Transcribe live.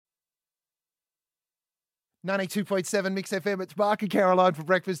92.7 Mix FM. It's Mark and Caroline for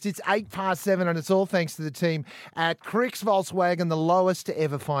breakfast. It's 7:08 and it's all thanks to the team at Cricks Volkswagen, the lowest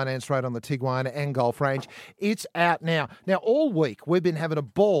ever finance rate on the Tiguan and Golf range. It's out now. Now, all week we've been having a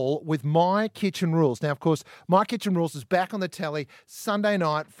ball with My Kitchen Rules. Now, of course, My Kitchen Rules is back on the telly Sunday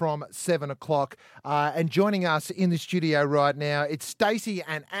night from 7 o'clock. And joining us in the studio right now, it's Stacey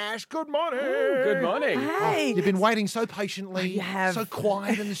and Ash. Good morning. Good morning. Hey. You've been waiting so patiently, You have. so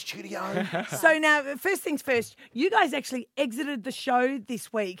quiet in the studio. So now, first things first, you guys actually exited the show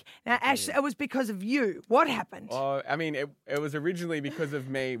this week. Now, Ash, it was because of you. What happened? Oh, I mean, it was originally because of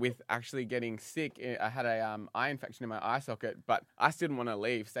me with actually getting sick. I had a eye infection in my eye socket, but I still didn't want to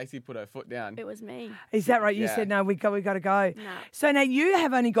leave. Stacey put her foot down. It was me. Is that right? You Yeah. said, no, we got to go. No. So now you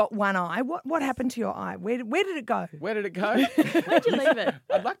have only got one eye. What happened to your eye? Where did it go? Where did it go? Where'd you leave it?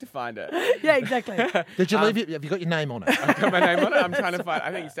 I'd like to find it. Yeah, exactly. Did you leave it? Have you got your name on it? I've got my name on it. I'm trying to find.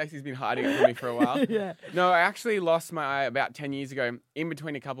 I think Stacey's been hiding it from me for a while. Yeah. No, I actually lost my eye about 10 years ago in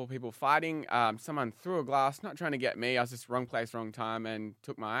between a couple of people fighting. Someone threw a glass, not trying to get me. I was just wrong place, wrong time, and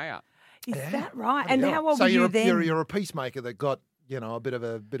took my eye out. Is that right? And how old so were you you're then? you're a peacemaker that got, a bit of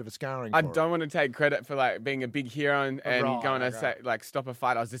a scarring. I for it. don't want to take credit for like being a big hero and Right, going to right. say, like stop a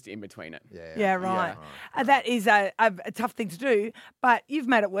fight. I was just in between it. Yeah, right. That is a tough thing to do, but you've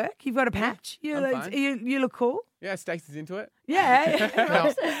made it work. You've got a patch. I'm fine. You look cool. Yeah, Stacey's into it. Yeah.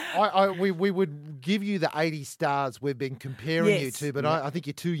 Now, we would give you the 80 stars we've been comparing you Yes. to, but I think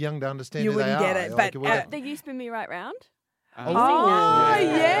you're too young to understand You who they wouldn't get are. it, Like, but, They you spin me right round. Oh, Yeah.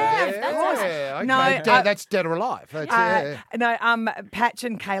 yeah, of course. Okay. No, That's dead or alive. That's, No, Patch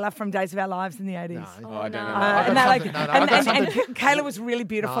and Kayla from Days of Our Lives in the 80s. Oh, I don't know. no. And they're like, something- no, I got and something- Kayla was really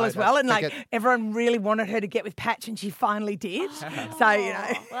beautiful No, as well, and that's- like everyone really wanted her to get with Patch, and she finally did. So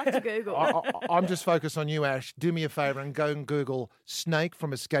We'll have to Google. I'm just focused on you, Ash. Do me a favour and go and Google Snake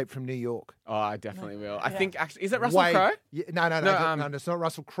from Escape from New York. Oh, I definitely will. I think actually, is it Russell Crowe? Yeah, no, it's not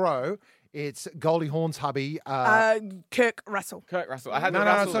Russell Crowe. It's Goldie Hawn's hubby. Kirk Russell. Kurt Russell. I had no, the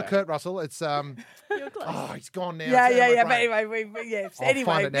no, Russell it's not there. Kurt Russell. It's You're close. oh, he's gone now. Yeah, It's out of my But brain. anyway, yes. I'll find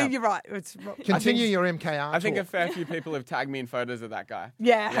Anyway, it now. you're right. It's Continue your MKR. I think a talk. fair few people have tagged me in photos of that guy.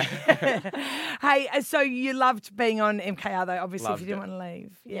 Yeah. Hey, so you loved being on MKR though, obviously, Loved if you didn't it. want to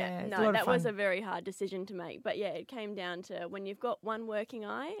leave. Yeah, it's a no, lot that of was fun. a very hard decision to make. But yeah, it came down to when you've got one working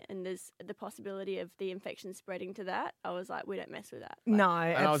eye and there's the possibility of the infection spreading to that, I was like, we don't mess with that. Like, No,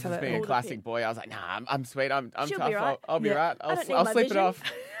 And I was just absolutely. being a All the classic pin. boy. I was like, nah, I'm sweet. I'm She'll tough. be right. I'll be Yeah. right. I don't need I'll my sleep vision. it off.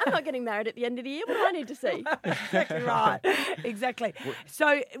 I'm not getting married at the end of the year. What do I need to see? Exactly right. Exactly.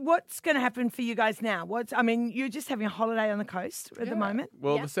 So what's going to happen for you guys now? You're just having a holiday on the coast at the moment.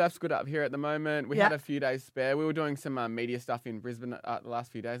 Well, Yeah. the surf's good up here at the moment. We Yeah. had a few days spare. We were doing some media stuff in Brisbane the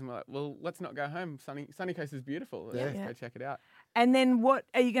last few days, and we're like, well, let's not go home. Sunny Coast is beautiful. Let's Yeah. go check it out. And then what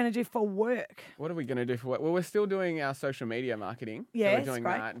are you going to do for work? What are we going to do for work? Well, we're still doing our social media marketing. So Yes, we're doing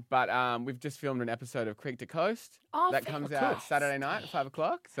great. that. But we've just filmed an episode of Creek to Coast. Oh, that comes out Saturday night at 5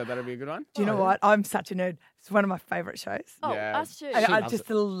 o'clock. So that'll be a good one. Do you know what? I'm such a nerd. It's one of my favourite shows. Oh, Yeah. us too. I loves just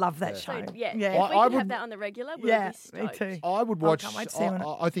it. love that So, show. yeah, Yeah. if we I could would- have that on the regular, we'll Yeah, be me stoked. too. I would I watch. can't wait to see you on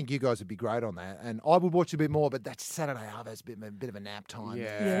it. I think you guys would be great on that, and I would watch a bit more. But that's Saturday. That's a bit of a nap time.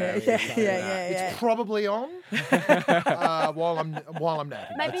 Yeah. Yeah. It's probably on while I'm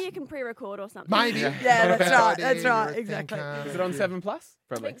napping. Maybe That's- you can pre-record or something. Maybe. Yeah, Not a that's bad right, idea, that's right, I think, exactly. Is it on 7 Plus?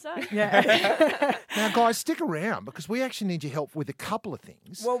 I Probably. think so. Yeah. Now, guys, stick around because we actually need your help with a couple of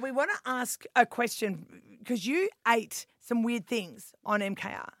things. Well, we want to ask a question because you ate some weird things on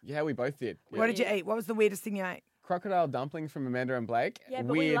MKR. Yeah, we both did. Yeah. What did you eat? What was the weirdest thing you ate? Crocodile dumplings from Amanda and Blake. Yeah,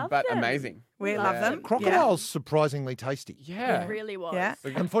 but we Weird, love but them. amazing. We Yeah. love them. Crocodile's surprisingly tasty. Yeah. It really was. Yeah.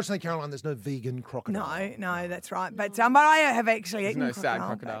 Unfortunately, Caroline, there's no vegan crocodile. No, that's right. But I have actually There's eaten no sad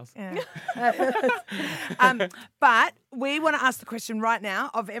crocodile, crocodiles. but- yeah. But we want to ask the question right now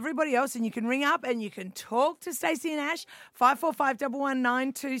of everybody else, and you can ring up and you can talk to Stacey and Ash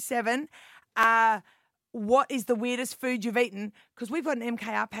 545-11927. What is the weirdest food you've eaten? Because we've got an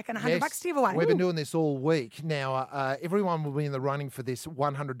MKR pack and $100 to give away. We've been doing this all week. Now, everyone will be in the running for this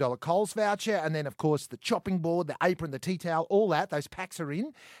 $100 Coles voucher. And then, of course, the chopping board, the apron, the tea towel, all that. Those packs are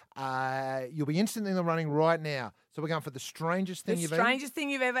in. You'll be instantly in the running right now. So we're going for the strangest thing The you've eaten. strangest thing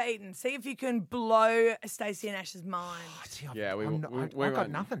you've ever eaten. See if you can blow Stacey and Ash's mind. See, Yeah, I've got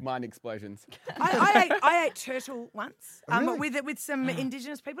nothing. Mind explosions. I ate turtle once Really? with some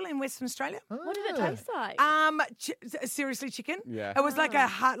Indigenous people in Western Australia. What did it taste like? Seriously, chicken. Yeah. It was like a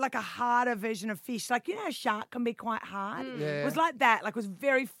harder version of fish. Like, you know, a shark can be quite hard. Yeah. It was like that. Like, it was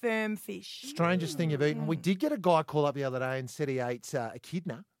very firm fish. Strangest thing you've eaten. We did get a guy call up the other day and said he ate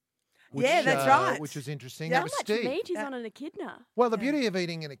echidna. Which, Yeah, that's right. Which was interesting. Yeah. That How was much Steve. meat is on an echidna? Well, the beauty of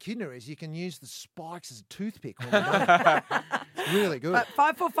eating an echidna is you can use the spikes as a toothpick. When you're done. It's really good. But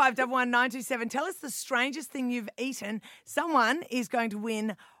 545 tell us the strangest thing you've eaten. Someone is going to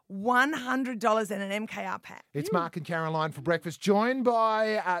win $100 and an MKR pack. It's Mark and Caroline for breakfast, joined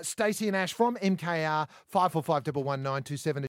by Stacey and Ash from MKR. 545 11927.